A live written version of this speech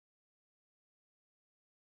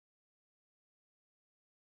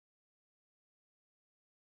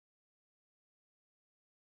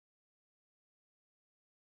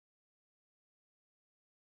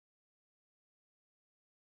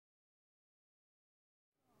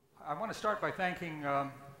I want to start by thanking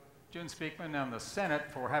June Speakman and the Senate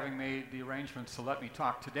for having made the arrangements to let me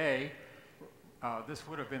talk today. This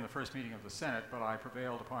would have been the first meeting of the Senate, but I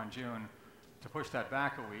prevailed upon June to push that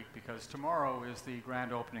back a week because tomorrow is the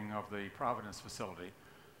grand opening of the Providence facility.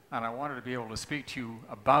 And I wanted to be able to speak to you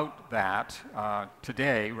about that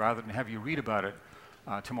today rather than have you read about it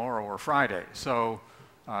tomorrow or Friday. So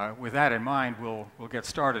with that in mind, we'll get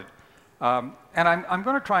started. And I'm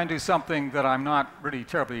going to try and do something that I'm not really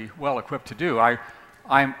terribly well equipped to do.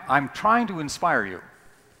 I'm trying to inspire you.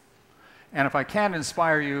 And if I can't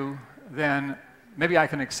inspire you, then maybe I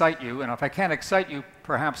can excite you. And if I can't excite you,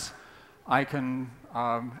 perhaps I can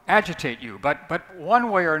agitate you. But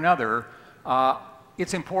one way or another,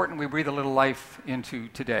 it's important we breathe a little life into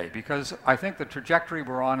today, because I think the trajectory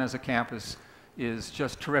we're on as a campus is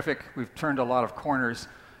just terrific. We've turned a lot of corners,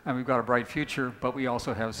 and we've got a bright future, but we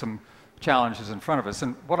also have some challenges in front of us.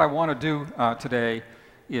 And what I want to do today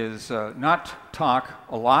is not talk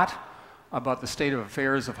a lot about the state of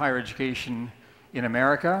affairs of higher education in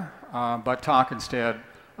America, but talk instead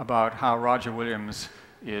about how Roger Williams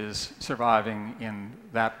is surviving in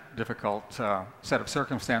that difficult set of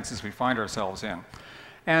circumstances we find ourselves in.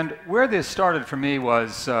 And where this started for me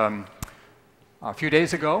was a few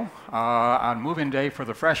days ago, on move-in day for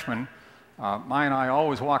the freshmen. Maya and I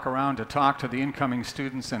always walk around to talk to the incoming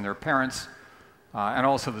students and their parents, and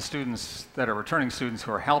also the students that are returning students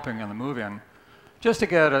who are helping in the move-in, just to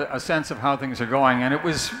get a sense of how things are going. And it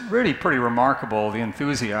was really pretty remarkable, the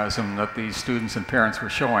enthusiasm that these students and parents were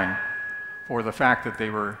showing for the fact that they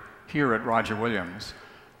were here at Roger Williams.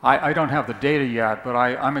 I don't have the data yet, but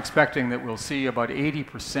I'm expecting that we'll see about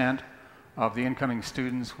 80% of the incoming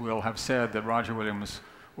students will have said that Roger Williams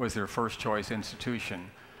was their first choice institution.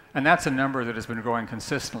 And that's a number that has been growing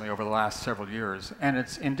consistently over the last several years. And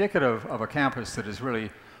it's indicative of a campus that is really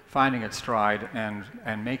finding its stride and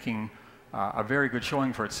making a very good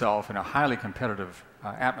showing for itself in a highly competitive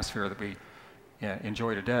atmosphere that we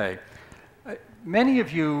enjoy today. Many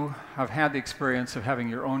of you have had the experience of having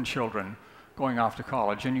your own children going off to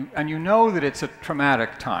college, and you know that it's a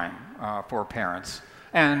traumatic time for parents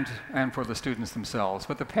and for the students themselves.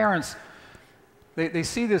 But the parents, they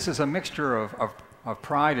see this as a mixture of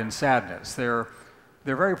pride and sadness. They're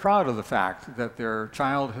very proud of the fact that their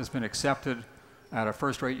child has been accepted at a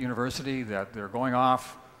first-rate university, that they're going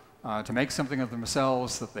off to make something of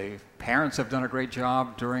themselves, that the parents have done a great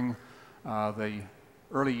job during the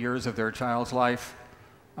early years of their child's life.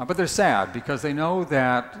 But they're sad because they know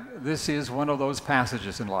that this is one of those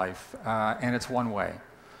passages in life, and it's one way.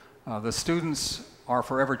 The students are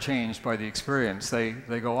forever changed by the experience. They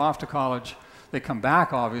go off to college, they come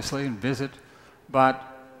back obviously and visit, but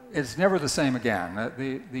it's never the same again.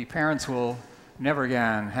 The parents will never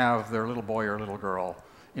again have their little boy or little girl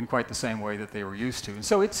in quite the same way that they were used to. And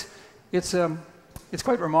so it's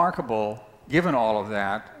quite remarkable, given all of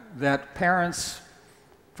that, that parents,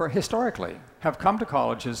 historically, have come to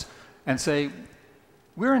colleges and say,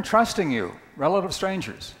 we're entrusting you, relative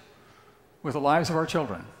strangers, with the lives of our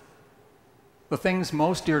children, the things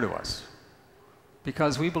most dear to us,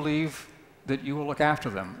 because we believe that you will look after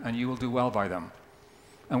them and you will do well by them.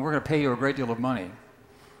 And we're going to pay you a great deal of money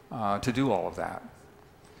to do all of that.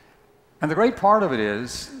 And the great part of it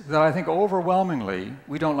is that I think overwhelmingly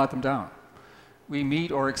we don't let them down. We meet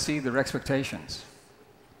or exceed their expectations.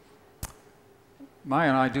 Maya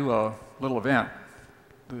and I do a little event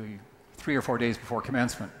the 3 or 4 days before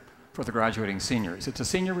commencement for the graduating seniors. It's a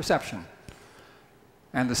senior reception.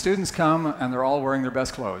 And the students come and they're all wearing their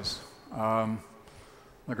best clothes.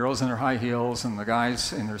 The girls in their high heels and the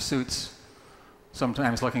guys in their suits,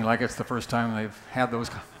 sometimes looking like it's the first time they've had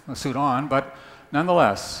a suit on, but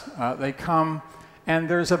nonetheless, they come, and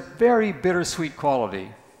there's a very bittersweet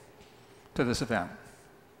quality to this event.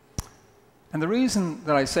 And the reason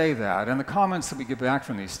that I say that, and the comments that we get back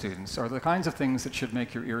from these students, are the kinds of things that should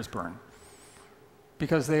make your ears burn,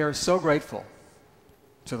 because they are so grateful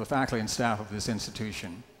to the faculty and staff of this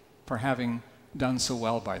institution for having done so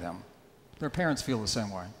well by them. Their parents feel the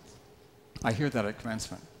same way. I hear that at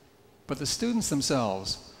commencement. But the students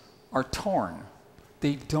themselves are torn.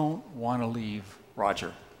 They don't want to leave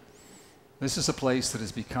Roger. This is a place that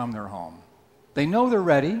has become their home. They know they're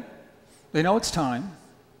ready. They know it's time.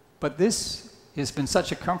 But this has been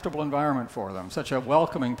such a comfortable environment for them, such a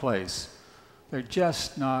welcoming place. They're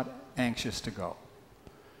just not anxious to go.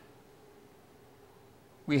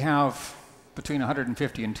 We have between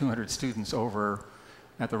 150 and 200 students over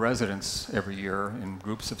at the residence every year in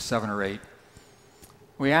groups of 7 or 8.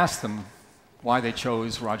 We ask them why they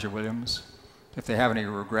chose Roger Williams, if they have any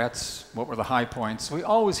regrets, what were the high points. We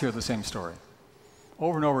always hear the same story.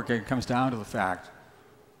 Over and over again, it comes down to the fact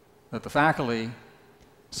that the faculty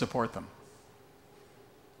support them.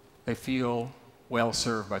 They feel well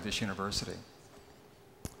served by this university.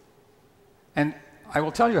 And I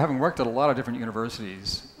will tell you, having worked at a lot of different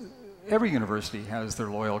universities, every university has their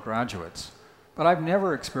loyal graduates, but I've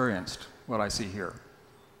never experienced what I see here,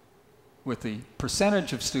 with the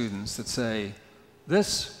percentage of students that say,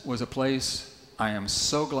 this was a place I am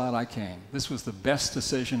so glad I came. This was the best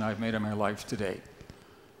decision I've made in my life to date.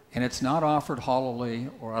 And it's not offered hollowly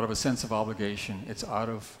or out of a sense of obligation, it's out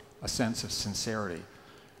of a sense of sincerity.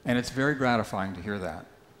 And it's very gratifying to hear that.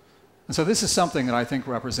 And so this is something that I think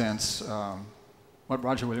represents what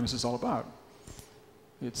Roger Williams is all about.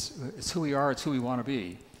 It's who we are, it's who we want to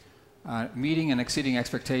be. Meeting and exceeding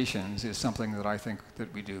expectations is something that I think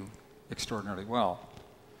that we do extraordinarily well.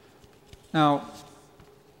 Now,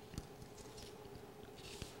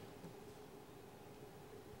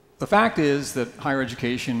 the fact is that higher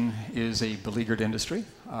education is a beleaguered industry.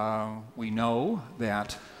 We know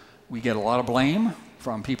that we get a lot of blame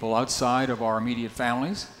from people outside of our immediate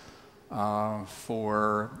families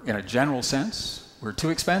for, in a general sense, we're too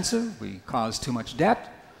expensive, we cause too much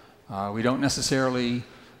debt, we don't necessarily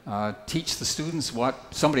teach the students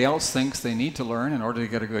what somebody else thinks they need to learn in order to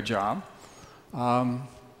get a good job. And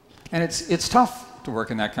it's tough to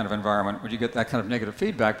work in that kind of environment when you get that kind of negative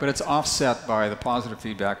feedback, but it's offset by the positive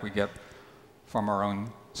feedback we get from our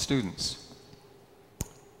own students.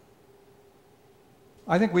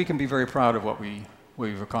 I think we can be very proud of what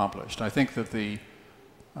we've accomplished. I think that the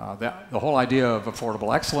whole idea of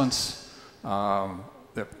affordable excellence,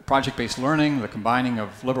 the project-based learning, the combining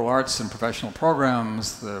of liberal arts and professional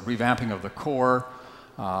programs, the revamping of the core,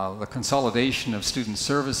 the consolidation of student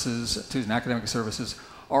services, student academic services,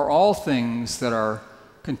 are all things that are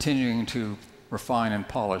continuing to refine and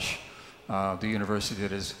polish the university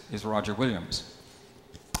that is Roger Williams.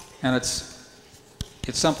 And it's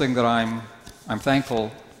something that I'm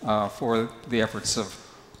thankful for the efforts of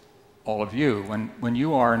all of you. When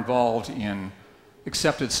you are involved in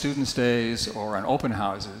accepted students' days or on open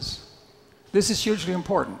houses, this is hugely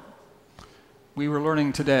important. We were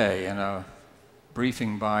learning today in a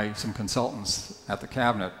briefing by some consultants at the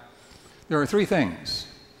cabinet, there are three things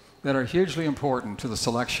that are hugely important to the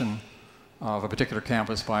selection of a particular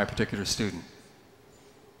campus by a particular student.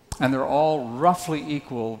 And they're all roughly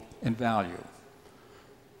equal in value.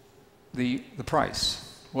 The price.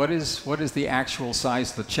 What is the actual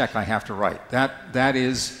size of the check I have to write? That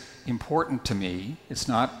is important to me. It's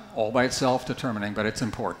not all by itself determining, but it's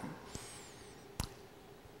important.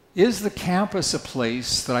 Is the campus a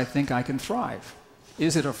place that I think I can thrive?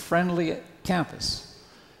 Is it a friendly campus?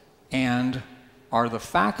 And are the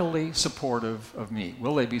faculty supportive of me?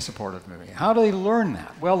 Will they be supportive of me? How do they learn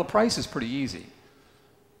that? Well, the price is pretty easy.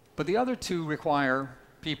 But the other two require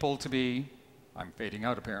people to be, I'm fading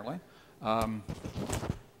out apparently,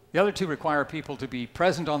 the other two require people to be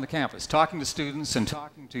present on the campus, talking to students and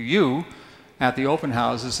talking to you at the open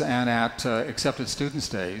houses and at accepted students'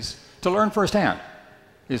 days to learn firsthand.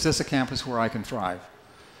 Is this a campus where I can thrive?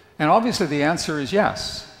 And obviously the answer is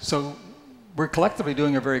yes. So we're collectively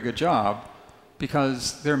doing a very good job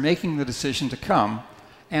because they're making the decision to come.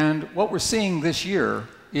 And what we're seeing this year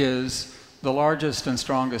is the largest and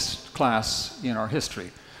strongest class in our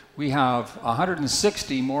history. We have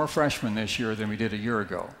 160 more freshmen this year than we did a year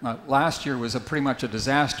ago. Now, last year was pretty much a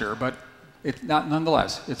disaster, but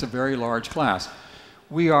nonetheless, it's a very large class.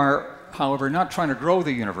 We are, however, not trying to grow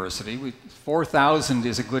the university. 4,000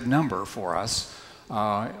 is a good number for us,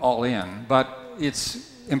 all in, but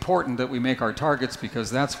it's important that we make our targets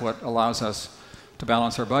because that's what allows us to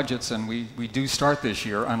balance our budgets, and we do start this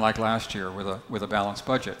year, unlike last year, with a balanced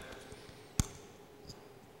budget.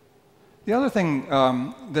 The other thing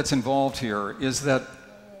that's involved here is that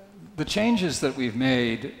the changes that we've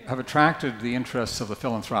made have attracted the interests of the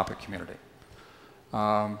philanthropic community.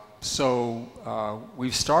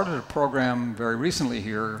 We've started a program very recently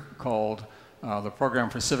here called the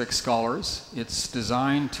Program for Civic Scholars. It's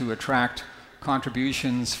designed to attract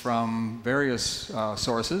contributions from various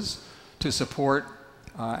sources to support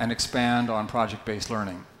and expand on project-based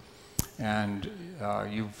learning. And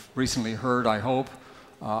you've recently heard, I hope,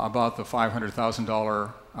 about the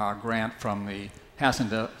 $500,000 grant from the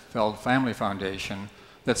Hassenfeld Family Foundation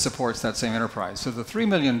that supports that same enterprise. So the $3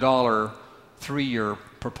 million three-year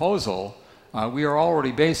proposal, we are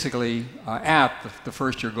already basically at the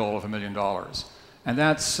first-year goal of $1 million. And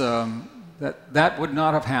that would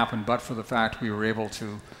not have happened but for the fact we were able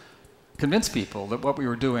to convince people that what we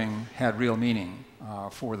were doing had real meaning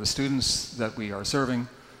for the students that we are serving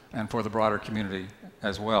and for the broader community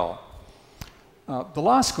as well. The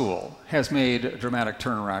law school has made a dramatic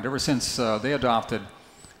turnaround ever since they adopted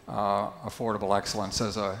affordable excellence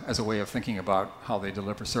as a way of thinking about how they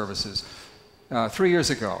deliver services. 3 years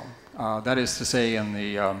ago, that is to say in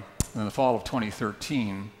the fall of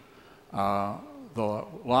 2013, the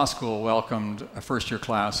law school welcomed a first-year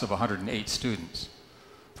class of 108 students.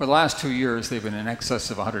 For the last 2 years, they've been in excess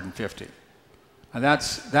of 150. And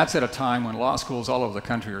that's at a time when law schools all over the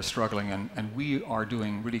country are struggling, and we are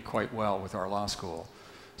doing really quite well with our law school.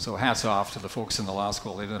 So hats off to the folks in the law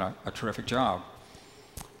school. They've done a terrific job.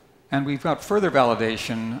 And we've got further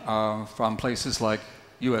validation from places like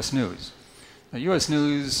US News. Now, US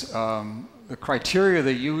News, the criteria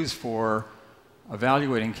they use for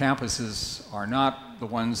evaluating campuses are not the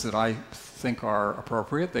ones that I think are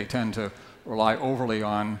appropriate. They tend to rely overly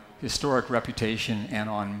on historic reputation and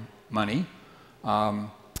on money.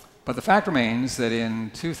 But the fact remains that in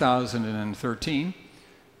 2013,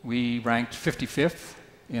 we ranked 55th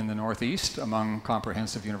in the Northeast among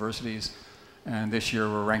comprehensive universities, and this year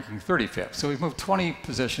we're ranking 35th. So we've moved 20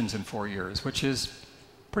 positions in 4 years, which is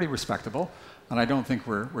pretty respectable, and I don't think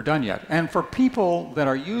we're done yet. And for people that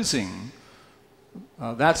are using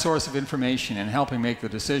that source of information in helping make the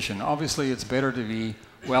decision, obviously it's better to be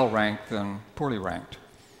well ranked than poorly ranked.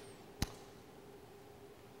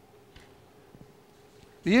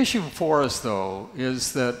 The issue for us, though,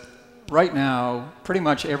 is that right now, pretty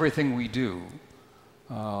much everything we do,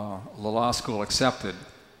 the law school accepted,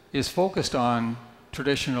 is focused on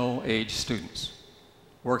traditional age students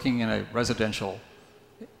working in a residential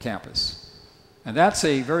campus. And that's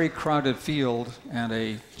a very crowded field and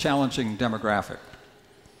a challenging demographic.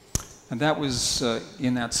 And that was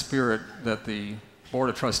in that spirit that the Board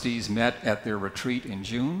of Trustees met at their retreat in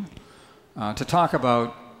June to talk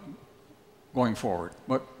about going forward.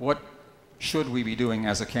 What should we be doing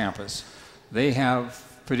as a campus? They have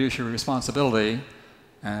fiduciary responsibility,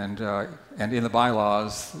 and in the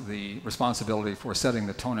bylaws, the responsibility for setting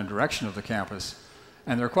the tone and direction of the campus.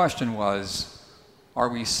 And their question was, are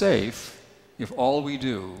we safe if all we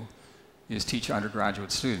do is teach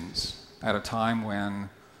undergraduate students at a time when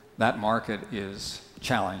that market is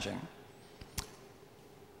challenging?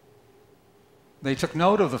 They took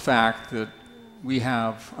note of the fact that we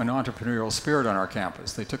have an entrepreneurial spirit on our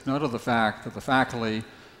campus. They took note of the fact that the faculty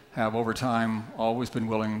have over time always been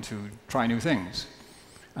willing to try new things.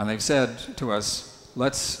 And they've said to us,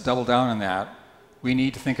 let's double down on that. We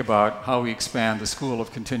need to think about how we expand the School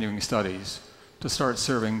of Continuing Studies to start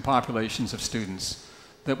serving populations of students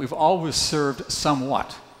that we've always served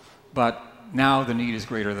somewhat, but now the need is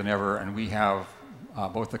greater than ever, and we have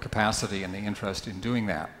both the capacity and the interest in doing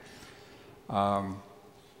that.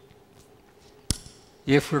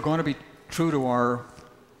 If we're going to be true to our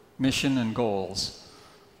mission and goals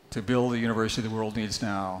to build the university the world needs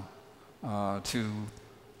now, to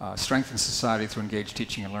strengthen society through engaged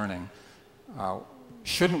teaching and learning,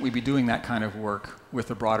 shouldn't we be doing that kind of work with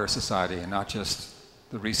the broader society and not just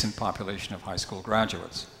the recent population of high school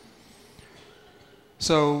graduates?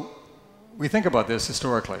 So we think about this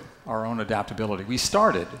historically, our own adaptability. We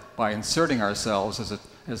started by inserting ourselves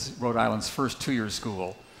as Rhode Island's first two-year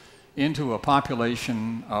school into a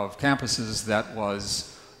population of campuses that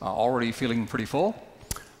was already feeling pretty full,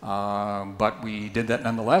 but we did that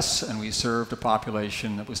nonetheless, and we served a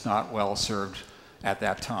population that was not well served at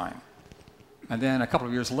that time. And then a couple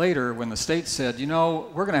of years later, when the state said, you know,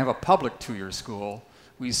 we're going to have a public two-year school,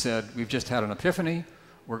 we said, we've just had an epiphany,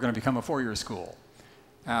 we're going to become a four-year school.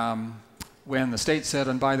 When the state said,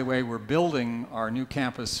 and by the way, we're building our new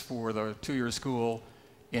campus for the two-year school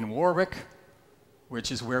in Warwick, which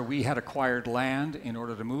is where we had acquired land in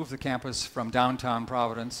order to move the campus from downtown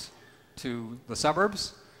Providence to the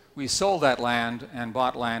suburbs, we sold that land and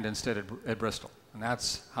bought land instead at Bristol. And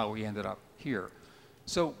that's how we ended up here.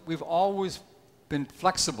 So we've always been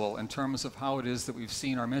flexible in terms of how it is that we've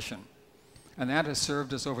seen our mission. And that has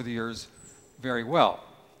served us over the years very well.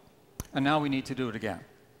 And now we need to do it again.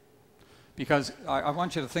 Because I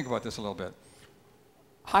want you to think about this a little bit.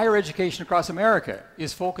 Higher education across America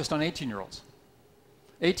is focused on 18-year-olds.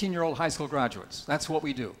 18-year-old high school graduates. That's what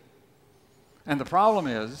we do. And the problem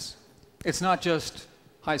is, it's not just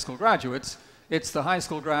high school graduates, it's the high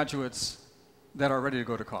school graduates that are ready to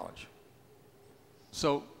go to college.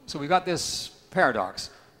 So we've got this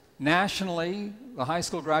paradox. Nationally, the high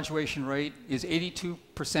school graduation rate is 82%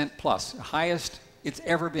 plus, the highest it's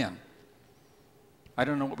ever been. I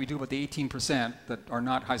don't know what we do about the 18% that are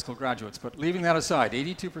not high school graduates, but leaving that aside,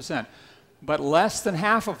 82%. But less than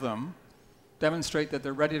half of them demonstrate that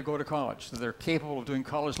they're ready to go to college, that they're capable of doing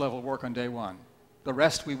college-level work on day one. The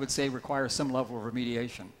rest, we would say, requires some level of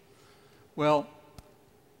remediation. Well,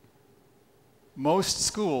 most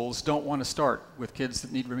schools don't want to start with kids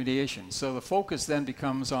that need remediation. So the focus then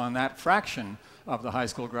becomes on that fraction of the high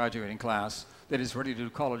school graduating class that is ready to do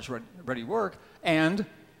college-ready work, and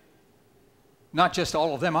not just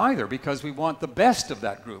all of them either, because we want the best of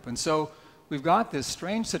that group. And so we've got this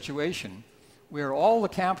strange situation where all the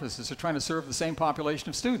campuses are trying to serve the same population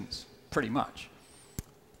of students, pretty much.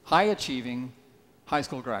 High-achieving high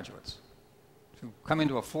school graduates who come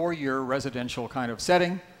into a 4-year residential kind of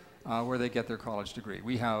setting where they get their college degree.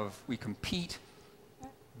 We compete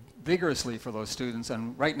vigorously for those students,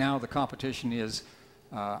 and right now the competition is,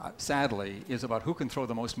 sadly, is about who can throw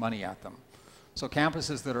the most money at them. So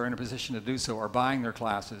campuses that are in a position to do so are buying their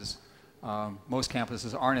classes. Most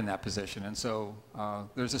campuses aren't in that position, and so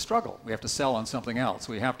there's a struggle. We have to sell on something else.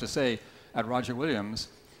 We have to say at Roger Williams,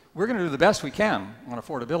 we're going to do the best we can on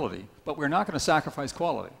affordability, but we're not going to sacrifice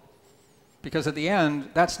quality. Because at the end,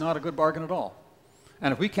 that's not a good bargain at all.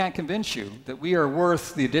 And if we can't convince you that we are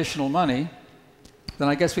worth the additional money, then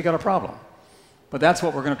I guess we got a problem. But that's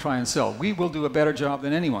what we're going to try and sell. We will do a better job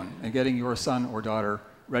than anyone in getting your son or daughter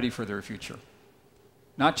ready for their future.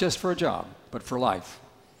 Not just for a job, but for life.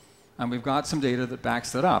 And we've got some data that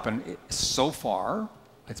backs that up. And so far,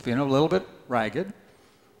 it's been a little bit ragged.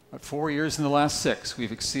 But 4 years in the last 6,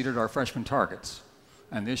 we've exceeded our freshman targets.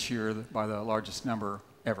 And this year, by the largest number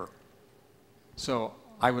ever. So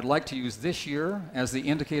I would like to use this year as the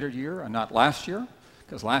indicator year and not last year,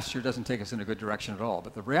 because last year doesn't take us in a good direction at all.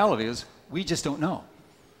 But the reality is, we just don't know.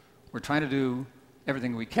 We're trying to do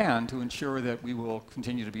everything we can to ensure that we will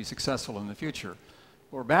continue to be successful in the future.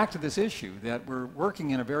 We're back to this issue that we're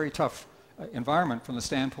working in a very tough environment from the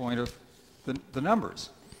standpoint of the numbers.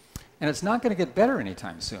 And it's not going to get better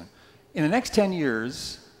anytime soon. In the next 10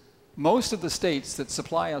 years, most of the states that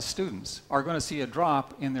supply us students are going to see a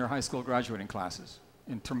drop in their high school graduating classes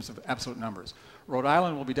in terms of absolute numbers. Rhode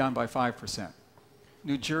Island will be down by 5%.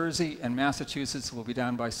 New Jersey and Massachusetts will be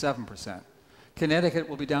down by 7%. Connecticut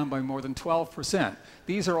will be down by more than 12%.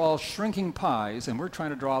 These are all shrinking pies, and we're trying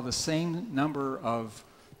to draw the same number of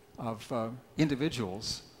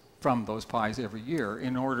individuals from those pies every year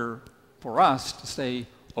in order for us to stay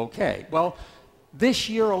okay. Well, this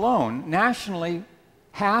year alone, nationally,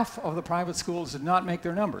 half of the private schools did not make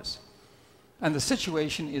their numbers. And the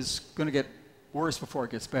situation is going to get worse before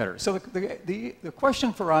it gets better. So the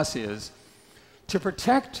question for us is to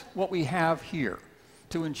protect what we have here,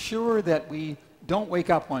 to ensure that we don't wake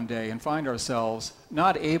up one day and find ourselves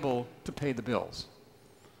not able to pay the bills.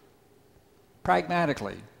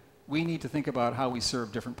 Pragmatically, we need to think about how we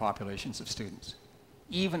serve different populations of students,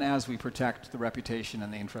 even as we protect the reputation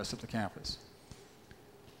and the interests of the campus.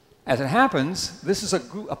 As it happens, this is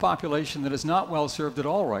a population that is not well served at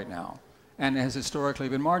all right now and has historically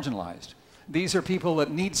been marginalized. These are people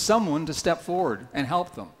that need someone to step forward and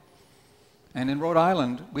help them. And in Rhode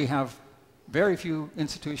Island, we have very few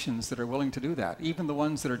institutions that are willing to do that. Even the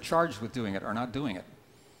ones that are charged with doing it are not doing it.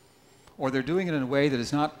 Or they're doing it in a way that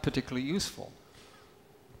is not particularly useful.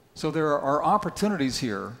 So there are opportunities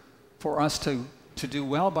here for us to do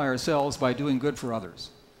well by ourselves by doing good for others.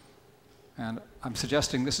 And I'm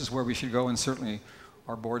suggesting this is where we should go, and certainly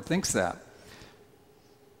our board thinks that.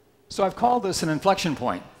 So I've called this an inflection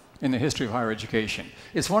point in the history of higher education.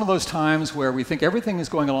 It's one of those times where we think everything is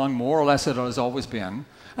going along more or less as it has always been,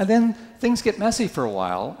 and then things get messy for a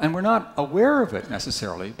while, and we're not aware of it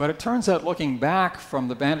necessarily, but it turns out looking back from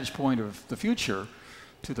the vantage point of the future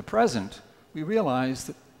to the present, we realize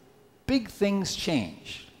that big things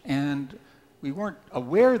changed, and we weren't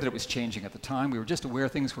aware that it was changing at the time. We were just aware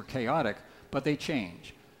things were chaotic, but they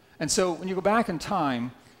change. And so when you go back in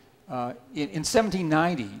time, in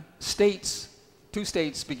 1790, two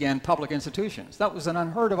states began public institutions. That was an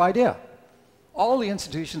unheard of idea. All the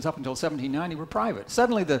institutions up until 1790 were private.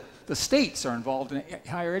 Suddenly the states are involved in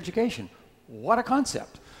higher education. What a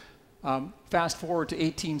concept. Fast forward to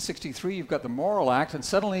 1863, you've got the Morrill Act, and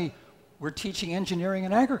suddenly we're teaching engineering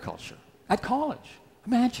and agriculture at college.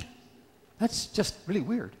 Imagine. That's just really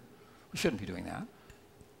weird. We shouldn't be doing that.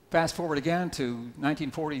 Fast forward again to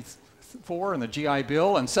 1944 and the GI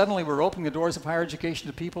Bill, and suddenly we're opening the doors of higher education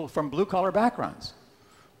to people from blue-collar backgrounds.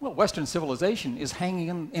 Well, Western civilization is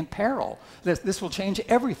hanging in peril. This will change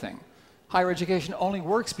everything. Higher education only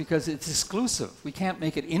works because it's exclusive. We can't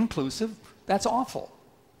make it inclusive. That's awful.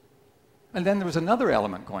 And then there was another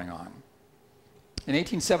element going on. In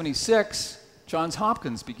 1876, Johns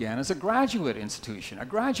Hopkins began as a graduate institution, a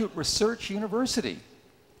graduate research university.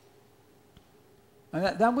 And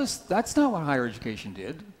that's not what higher education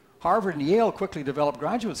did. Harvard and Yale quickly developed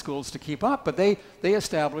graduate schools to keep up, but they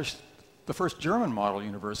established the first German model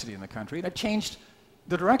university in the country, and it changed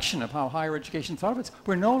the direction of how higher education thought of it.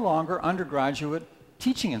 We're no longer undergraduate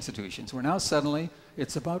teaching institutions. We're now suddenly,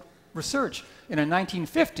 it's about research. And in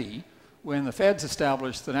 1950, when the feds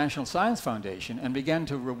established the National Science Foundation and began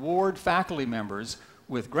to reward faculty members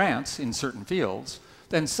with grants in certain fields,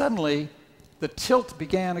 then suddenly the tilt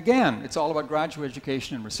began again. It's all about graduate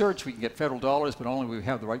education and research. We can get federal dollars, but only if we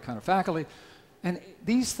have the right kind of faculty. And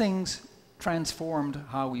these things transformed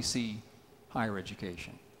how we see higher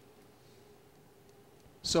education.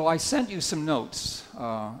 So I sent you some notes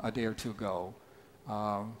a day or two ago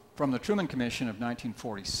from the Truman Commission of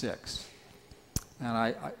 1946.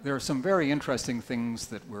 And there are some very interesting things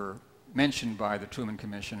that were mentioned by the Truman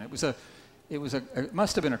Commission. It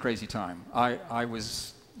must have been a crazy time. I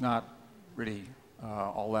was not really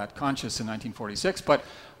all that conscious in 1946, but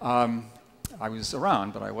I was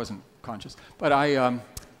around, but I wasn't conscious. But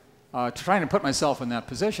trying to put myself in that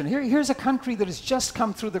position. Here's a country that has just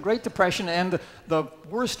come through the Great Depression and the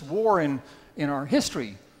worst war in our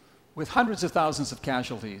history, with hundreds of thousands of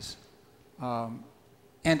casualties.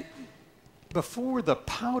 And before the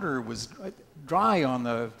powder was dry on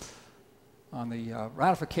the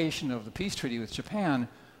ratification of the peace treaty with Japan,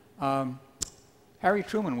 Harry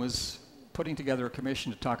Truman was putting together a commission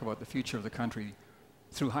to talk about the future of the country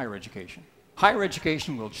through higher education. Higher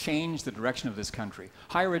education will change the direction of this country.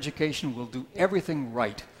 Higher education will do everything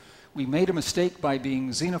right. We made a mistake by being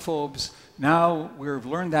xenophobes. Now we've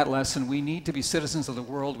learned that lesson. We need to be citizens of the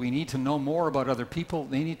world. We need to know more about other people.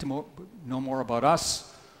 They need to know more about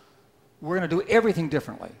us. We're going to do everything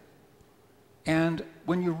differently. And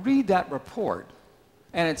when you read that report,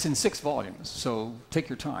 and it's in 6 volumes, so take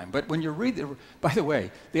your time. But when you read it, by the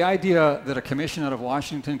way, the idea that a commission out of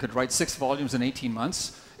Washington could write 6 volumes in 18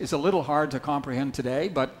 months is a little hard to comprehend today,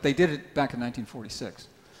 but they did it back in 1946.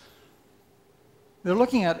 They're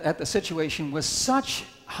looking at the situation with such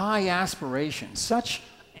high aspiration, such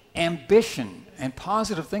ambition and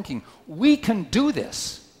positive thinking. We can do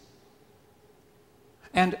this.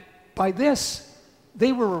 And by this,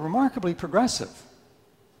 they were remarkably progressive.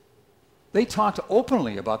 They talked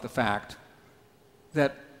openly about the fact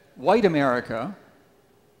that white America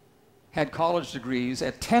had college degrees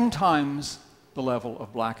at 10 times the level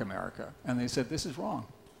of black America. And they said, this is wrong.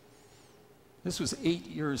 This was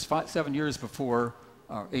 7 years before,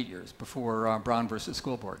 8 years before Brown versus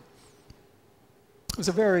School Board. It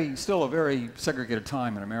was still a very segregated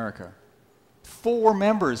time in America. 4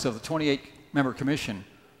 members of the 28-member commission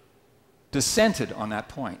dissented on that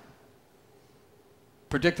point.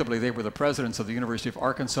 Predictably, they were the presidents of the University of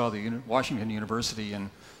Arkansas, the Washington University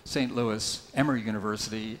in St. Louis, Emory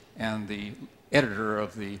University, and the editor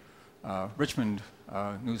of the Richmond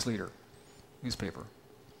News Leader newspaper.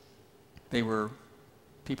 They were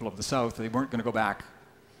people of the South. They weren't going to go back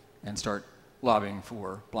and start lobbying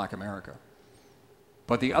for black America.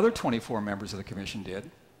 But the other 24 members of the commission did.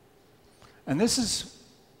 And this is,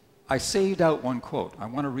 I saved out one quote. I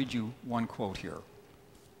want to read you one quote here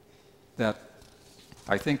that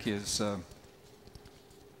I think is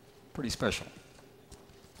pretty special.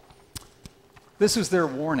 This is their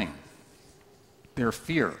warning, their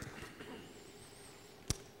fear.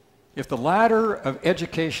 If the ladder of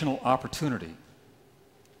educational opportunity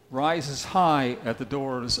rises high at the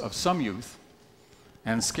doors of some youth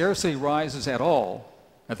and scarcely rises at all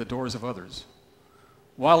at the doors of others,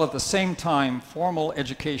 while at the same time formal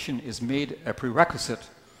education is made a prerequisite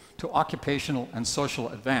to occupational and social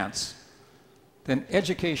advance, then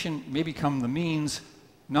education may become the means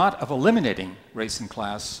not of eliminating race and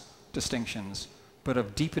class distinctions, but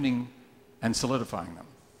of deepening and solidifying them.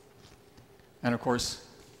 And of course,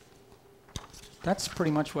 that's pretty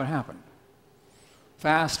much what happened.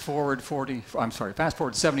 Fast forward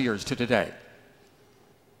 70 years to today.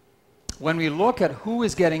 When we look at who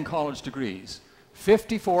is getting college degrees,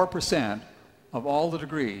 54% of all the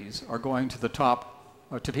degrees are going to the top,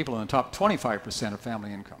 to people in the top 25% of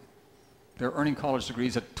family income. They're earning college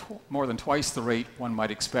degrees at more than twice the rate one might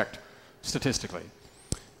expect statistically.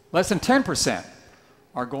 Less than 10%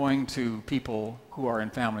 are going to people who are in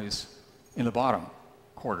families in the bottom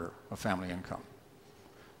quarter of family income.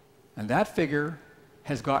 And that figure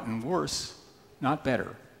has gotten worse, not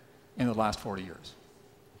better, in the last 40 years.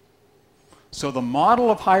 So the model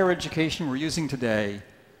of higher education we're using today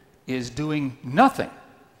is doing nothing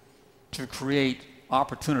to create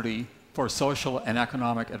opportunity for social and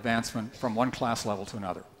economic advancement from one class level to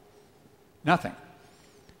another. Nothing.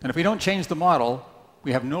 And if we don't change the model,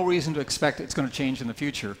 we have no reason to expect it's going to change in the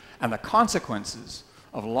future. And the consequences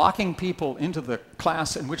of locking people into the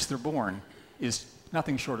class in which they're born is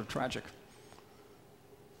nothing short of tragic.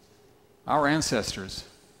 Our ancestors,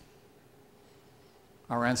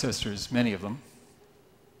 many of them,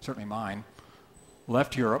 certainly mine,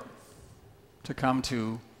 left Europe to come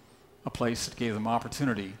to a place that gave them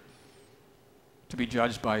opportunity to be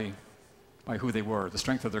judged by who they were, the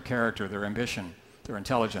strength of their character, their ambition, their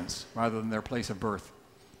intelligence, rather than their place of birth.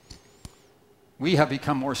 We have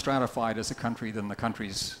become more stratified as a country than the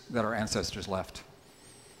countries that our ancestors left.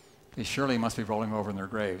 They surely must be rolling over in their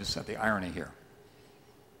graves at the irony here.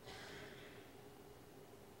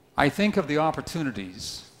 I think of the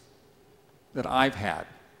opportunities that I've had,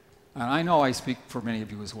 and I know I speak for many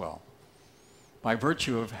of you as well, by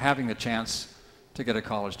virtue of having the chance to get a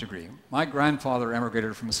college degree. My grandfather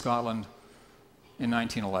emigrated from Scotland in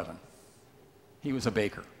 1911. He was a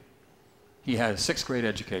baker. He had a 6th grade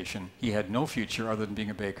education. He had no future other than being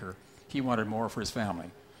a baker. He wanted more for his family.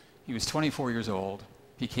 He was 24 years old.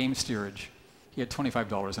 He came steerage. He had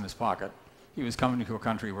 $25 in his pocket. He was coming to a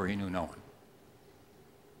country where he knew no one.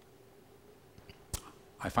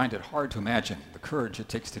 I find it hard to imagine the courage it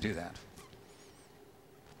takes to do that.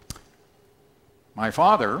 My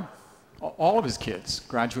father, all of his kids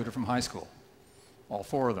graduated from high school, all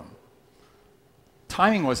 4 of them.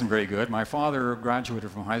 Timing wasn't very good. My father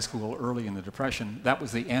graduated from high school early in the Depression. That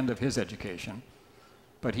was the end of his education.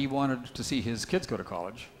 But he wanted to see his kids go to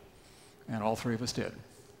college, and all 3 of us did.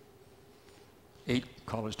 8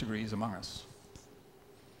 college degrees among us.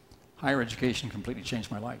 Higher education completely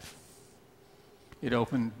changed my life. It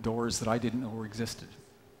opened doors that I didn't know existed.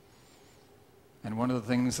 And one of the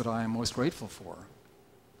things that I am most grateful for,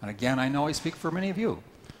 and again, I know I speak for many of you,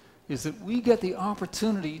 is that we get the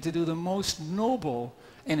opportunity to do the most noble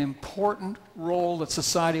and important role that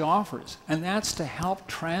society offers, and that's to help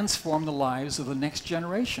transform the lives of the next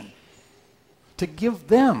generation, to give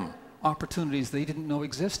them opportunities they didn't know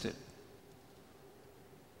existed.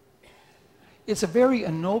 It's a very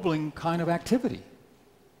ennobling kind of activity.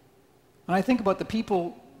 And I think about the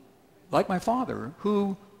people like my father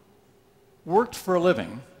who worked for a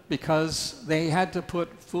living because they had to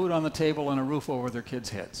put food on the table and a roof over their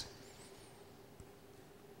kids' heads.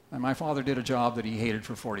 And my father did a job that he hated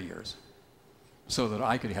for 40 years so that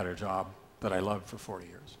I could have a job that I loved for 40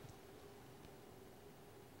 years.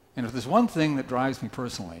 And if there's one thing that drives me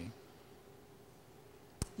personally,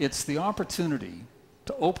 it's the opportunity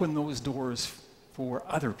to open those doors for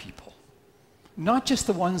other people. Not just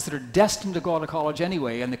the ones that are destined to go to college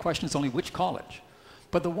anyway, and the question is only which college,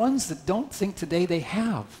 but the ones that don't think today they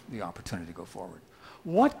have the opportunity to go forward.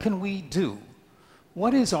 What can we do?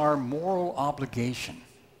 What is our moral obligation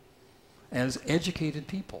as educated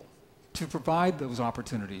people to provide those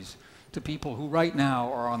opportunities to people who right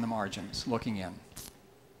now are on the margins looking in?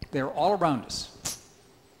 They're all around us.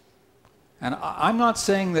 And I'm not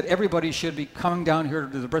saying that everybody should be coming down here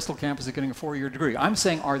to the Bristol campus and getting a 4-year degree. I'm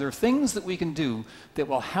saying, are there things that we can do that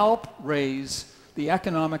will help raise the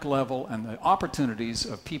economic level and the opportunities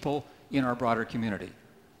of people in our broader community?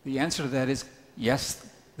 The answer to that is yes,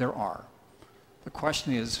 there are. The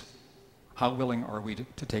question is, how willing are we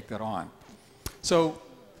to take that on? So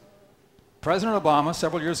President Obama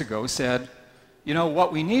several years ago said, you know,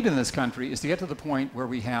 what we need in this country is to get to the point where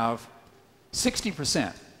we have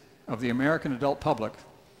 60% of the American adult public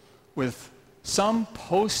with some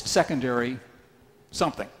post-secondary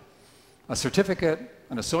something, a certificate,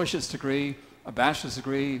 an associate's degree, a bachelor's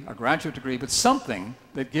degree, a graduate degree, but something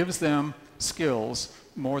that gives them skills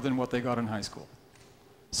more than what they got in high school.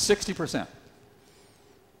 60%.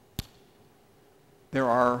 There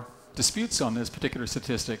are disputes on this particular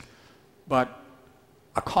statistic, but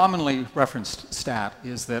a commonly referenced stat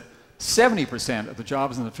is that 70% of the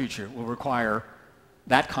jobs in the future will require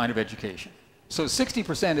that kind of education. So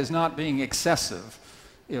 60% is not being excessive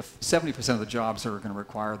if 70% of the jobs are going to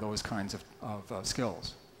require those kinds of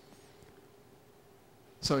skills.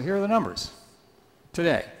 So here are the numbers.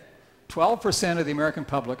 Today, 12% of the American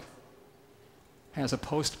public has a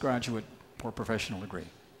postgraduate or professional degree.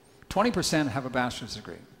 20% have a bachelor's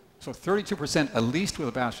degree. So 32% at least with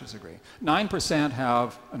a bachelor's degree. 9%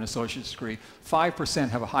 have an associate's degree. 5%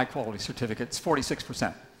 have a high-quality certificate. It's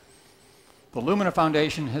 46%. The Lumina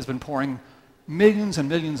Foundation has been pouring millions and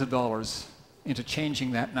millions of dollars into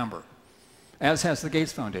changing that number, as has the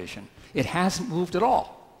Gates Foundation. It hasn't moved at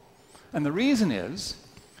all. And the reason is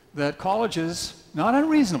that colleges, not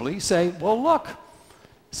unreasonably, say, well, look,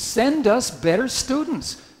 send us better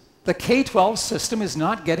students. The K-12 system is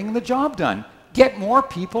not getting the job done. Get more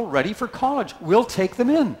people ready for college. We'll take them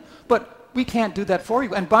in. But we can't do that for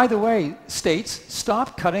you. And by the way, states,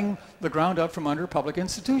 stop cutting the ground out from under public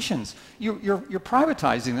institutions. You're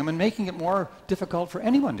privatizing them and making it more difficult for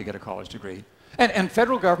anyone to get a college degree. And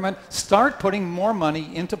federal government, start putting more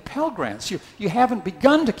money into Pell Grants. You haven't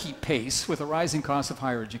begun to keep pace with the rising cost of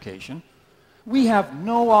higher education. We have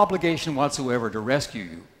no obligation whatsoever to rescue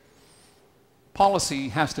you. Policy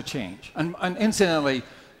has to change. And incidentally,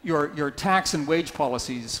 your tax and wage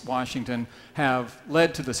policies, Washington, have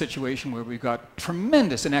led to the situation where we've got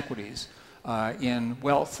tremendous inequities in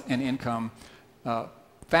wealth and income.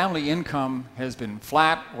 Family income has been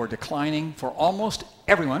flat or declining for almost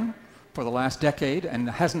everyone for the last decade and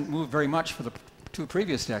hasn't moved very much for the 2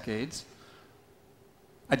 previous decades.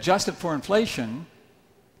 Adjusted for inflation,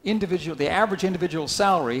 the average individual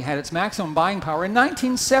salary had its maximum buying power in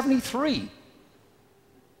 1973.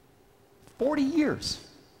 40 years.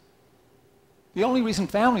 The only reason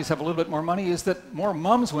families have a little bit more money is that more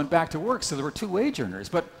moms went back to work, so there were 2 wage earners.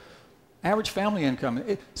 But average family income,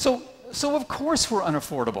 so of course we're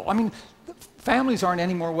unaffordable. I mean, families aren't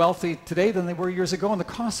any more wealthy today than they were years ago, and the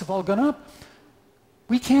costs have all gone up.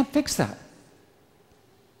 We can't fix that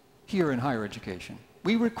here in higher education.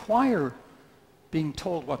 We require being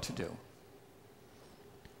told what to do.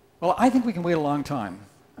 Well, I think we can wait a long time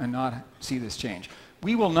and not see this change.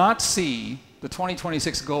 We will not see the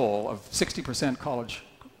 2026 goal of 60% college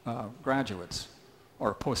graduates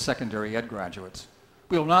or post-secondary ed graduates.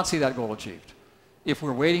 We will not see that goal achieved if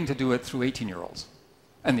we're waiting to do it through 18-year-olds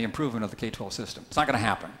and the improvement of the K-12 system. It's not going to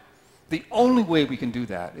happen. The only way we can do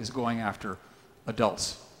that is going after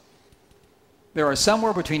adults. There are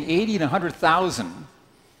somewhere between 80 and 100,000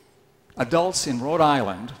 adults in Rhode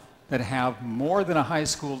Island that have more than a high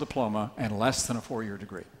school diploma and less than a 4-year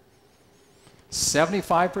degree.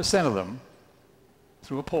 75% of them,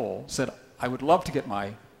 through a poll, said, I would love to get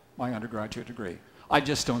my undergraduate degree. I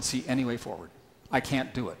just don't see any way forward. I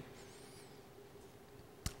can't do it.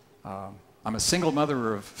 I'm a single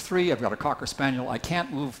mother of 3. I've got a Cocker Spaniel. I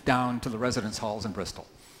can't move down to the residence halls in Bristol.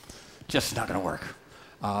 Just not going to work.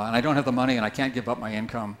 And I don't have the money, and I can't give up my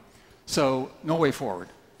income. So no way forward.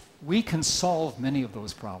 We can solve many of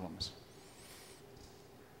those problems.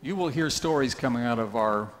 You will hear stories coming out of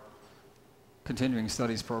our continuing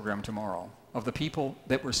studies program tomorrow of the people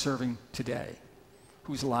that we're serving today,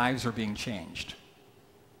 whose lives are being changed,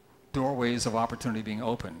 doorways of opportunity being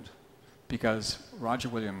opened because Roger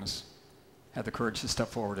Williams had the courage to step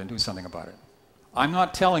forward and do something about it. I'm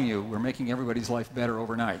not telling you we're making everybody's life better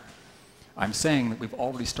overnight. I'm saying that we've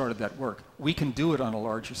already started that work. We can do it on a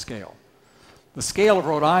larger scale. The scale of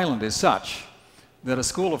Rhode Island is such that a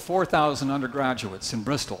school of 4,000 undergraduates in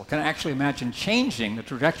Bristol can actually imagine changing the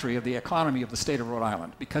trajectory of the economy of the state of Rhode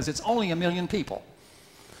Island because it's only 1 million people.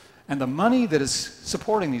 And the money that is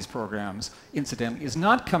supporting these programs, incidentally, is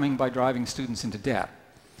not coming by driving students into debt.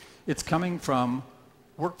 It's coming from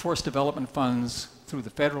workforce development funds through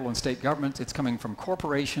the federal and state governments. It's coming from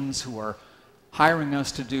corporations who are hiring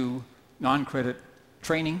us to do non-credit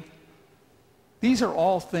training. These are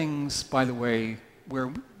all things, by the way,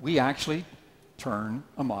 where we actually turn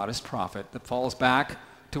a modest profit that falls back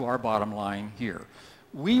to our bottom line here.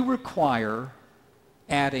 We require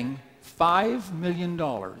adding $5 million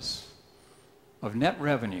of net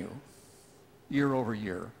revenue year over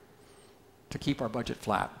year to keep our budget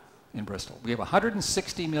flat in Bristol. We have a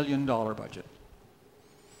 $160 million budget.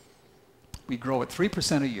 We grow at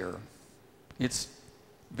 3% a year. It's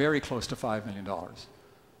very close to $5 million.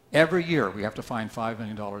 Every year we have to find $5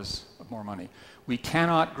 million of more money. We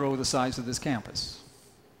cannot grow the size of this campus,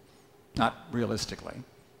 not realistically.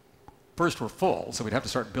 First, we're full, so we'd have to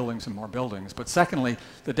start building some more buildings. But secondly,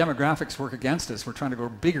 the demographics work against us. We're trying to grow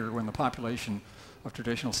bigger when the population of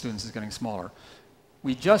traditional students is getting smaller.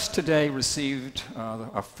 We just today received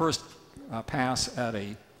a first pass at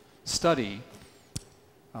a study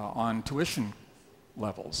on tuition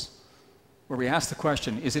levels, where we asked the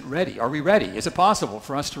question, is it ready? Are we ready? Is it possible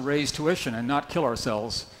for us to raise tuition and not kill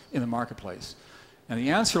ourselves in the marketplace? And the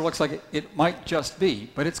answer looks like it might just be,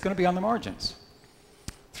 but it's going to be on the margins.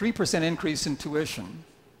 3% increase in tuition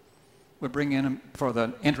would bring in, for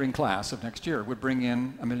the entering class of next year, would bring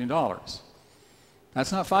in $1 million.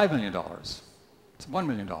 That's not $5 million. It's $1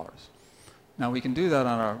 million. Now, we can do that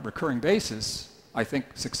on a recurring basis, I think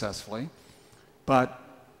successfully, but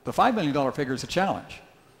the $5 million figure is a challenge.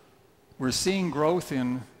 We're seeing growth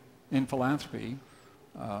in philanthropy.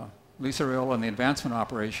 Lisa Rill and the advancement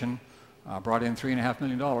operation brought in $3.5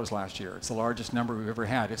 million last year. It's the largest number we've ever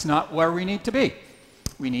had. It's not where we need to be.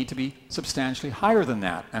 We need to be substantially higher than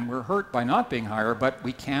that. And we're hurt by not being higher, but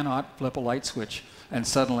we cannot flip a light switch and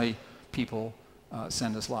suddenly people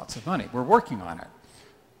send us lots of money. We're working on it.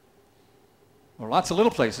 There are lots of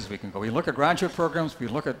little places we can go. We look at graduate programs. We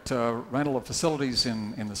look at rental of facilities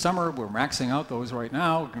in the summer. We're maxing out those right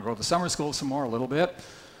now. We can grow the summer school some more a little bit.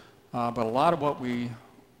 But a lot of what we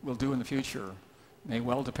will do in the future may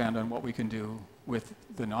well depend on what we can do with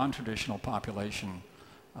the non-traditional population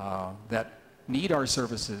that need our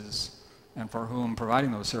services and for whom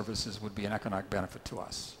providing those services would be an economic benefit to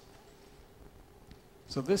us.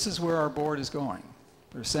 So this is where our board is going.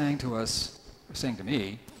 They're saying to us, they're saying to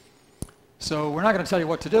me, so we're not going to tell you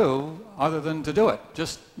what to do other than to do it.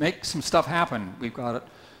 Just make some stuff happen. We've got it.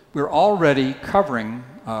 We're already covering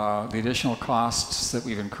the additional costs that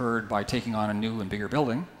we've incurred by taking on a new and bigger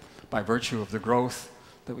building by virtue of the growth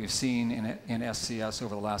that we've seen in SCS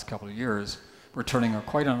over the last couple of years. We're turning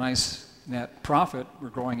quite a nice net profit. We're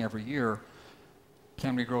growing every year.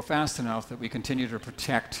 Can we grow fast enough that we continue to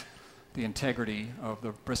protect the integrity of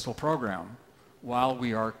the Bristol program while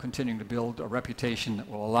we are continuing to build a reputation that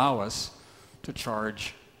will allow us to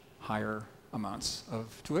charge higher amounts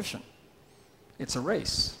of tuition? It's a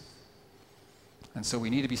race. And so we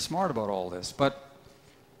need to be smart about all this. But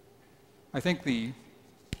I think the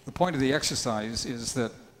point of the exercise is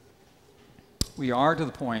that we are to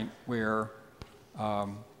the point where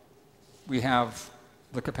we have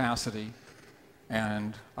the capacity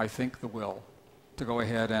and I think the will to go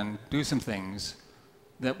ahead and do some things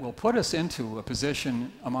that will put us into a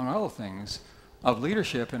position, among other things, of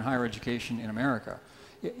leadership in higher education in America.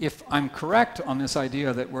 If I'm correct on this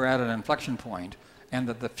idea that we're at an inflection point and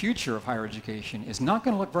that the future of higher education is not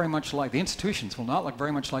going to look very much like, the institutions will not look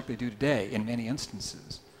very much like they do today in many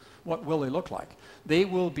instances, what will they look like? They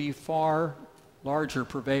will be far larger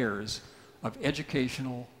purveyors of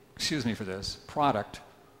educational, excuse me for this, product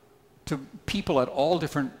to people at all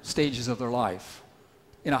different stages of their life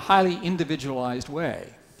in a highly individualized way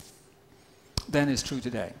than is true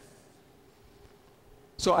today.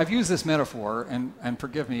 So I've used this metaphor, and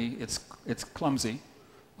forgive me, it's clumsy,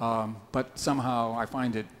 but somehow I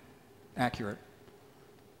find it accurate.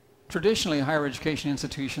 Traditionally, higher education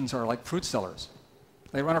institutions are like fruit sellers.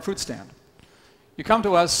 They run a fruit stand. You come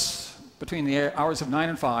to us between the hours of 9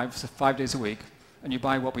 and 5, so 5 days a week, and you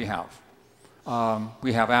buy what we have.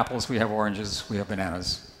 We have apples, we have oranges, we have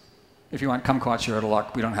bananas. If you want kumquats, you're out of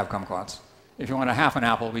luck. We don't have kumquats. If you want a half an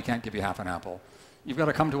apple, we can't give you half an apple. You've got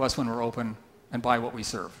to come to us when we're open and buy what we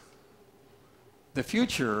serve. The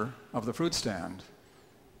future of the fruit stand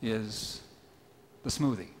is the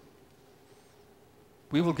smoothie.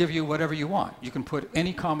 We will give you whatever you want. You can put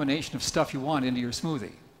any combination of stuff you want into your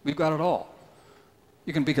smoothie. We've got it all.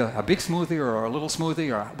 You can make a big smoothie or a little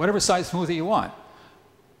smoothie or whatever size smoothie you want.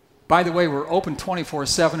 By the way, we're open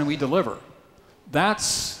 24/7 and we deliver.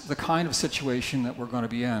 That's the kind of situation that we're going to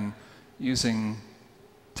be in using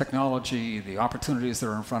technology, the opportunities that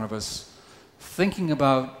are in front of us, thinking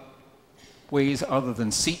about ways other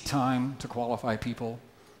than seat time to qualify people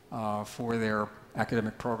for their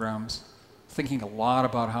academic programs, thinking a lot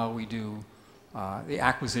about how we do the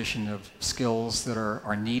acquisition of skills that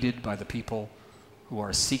are needed by the people who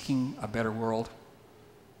are seeking a better world.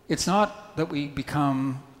 It's not that we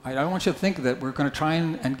become, I don't want you to think that we're going to try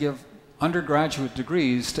and give undergraduate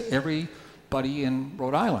degrees to everybody in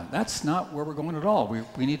Rhode Island. That's not where we're going at all.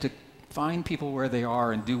 We need to find people where they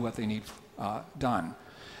are and do what they need done.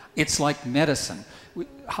 It's like medicine.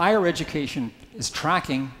 Higher education is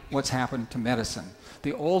tracking what's happened to medicine.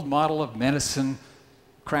 The old model of medicine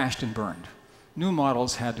crashed and burned. New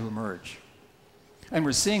models had to emerge. And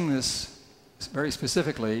we're seeing this very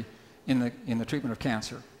specifically in the treatment of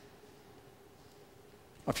cancer.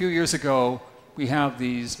 A few years ago, we have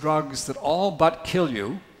these drugs that all but kill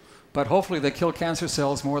you, but hopefully they kill cancer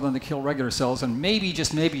cells more than they kill regular cells, and maybe,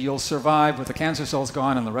 just maybe, you'll survive with the cancer cells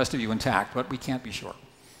gone and the rest of you intact, but we can't be sure.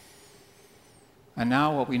 And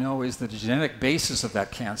now what we know is that the genetic basis of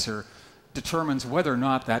that cancer determines whether or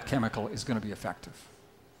not that chemical is going to be effective.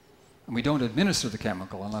 And we don't administer the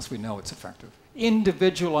chemical unless we know it's effective.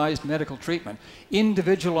 Individualized medical treatment,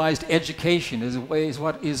 individualized education is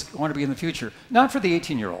what is going to be in the future. Not for the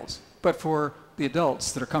 18-year-olds, but for the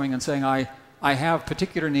adults that are coming and saying, I have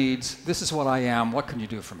particular needs, this is what I am, what can you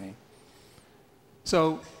do for me?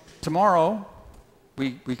 So tomorrow,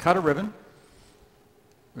 we cut a ribbon.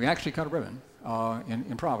 We actually cut a ribbon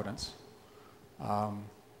in Providence.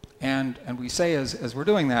 And we say as we're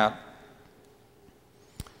doing that,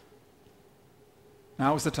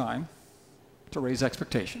 now is the time to raise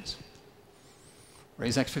expectations.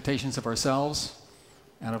 Raise expectations of ourselves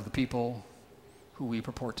and of the people who we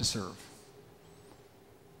purport to serve.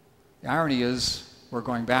 The irony is we're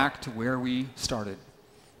going back to where we started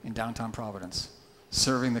in downtown Providence,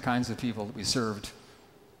 serving the kinds of people that we served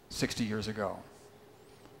 60 years ago.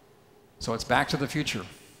 So it's back to the future,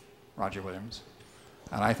 Roger Williams.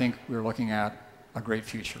 And I think we're looking at a great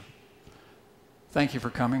future. Thank you for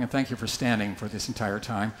coming, and thank you for standing for this entire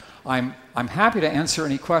time. I'm happy to answer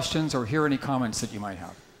any questions or hear any comments that you might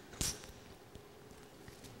have.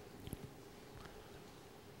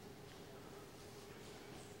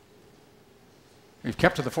 We've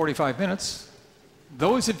kept to the 45 minutes.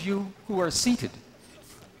 Those of you who are seated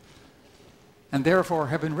and therefore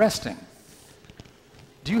have been resting,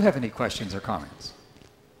 do you have any questions or comments?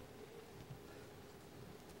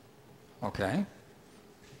 Okay.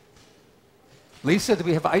 Lisa, do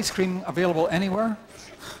we have ice cream available anywhere?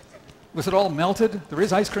 Was it all melted? There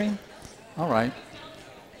is ice cream? All right.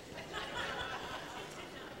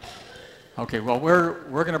 Okay, well, we're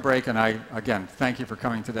going to break, and again, thank you for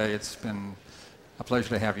coming today. It's been a pleasure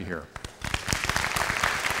to have you here.